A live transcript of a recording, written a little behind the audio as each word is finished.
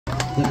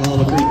The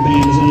Coahulla Creek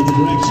Band is under the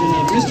direction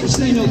of Mr.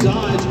 Samuel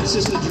Dodge,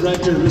 Assistant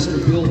Director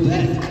Mr. Bill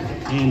Beck,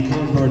 and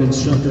color guard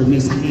instructor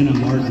Miss Hannah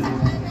Martin.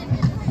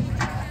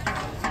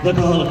 The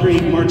Coahulla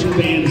Creek Marching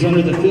Band is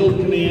under the field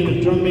command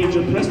of Drum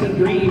Major Preston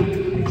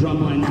Green,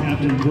 Drumline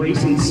Captain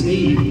Grayson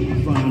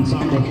Sneed, Front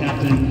Ensemble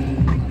Captain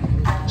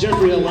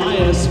Jeffrey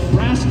Elias,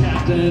 Brass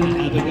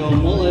Captain Abigail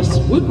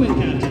Mullis, Woodwind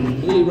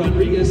Captain Lily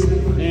Rodriguez,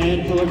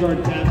 and color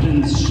guard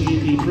captains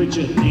Shandy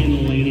Pritchett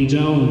and Laney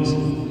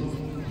Jones.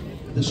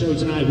 The show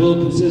tonight will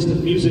consist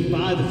of music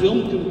by the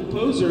film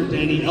composer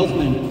Danny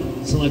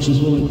Elfman. Selections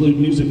will include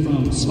music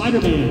from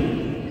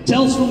Spider-Man,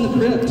 Tales from the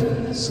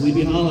Crypt,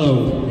 Sleepy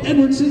Hollow,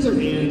 Edward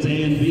Scissorhands,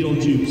 and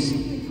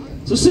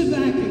Beetlejuice. So sit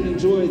back and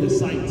enjoy the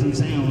sights and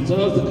sounds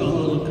of the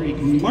Coahulla Creek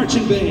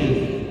Marching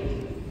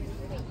Band.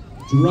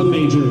 Drum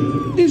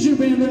Major, is your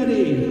band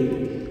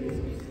ready?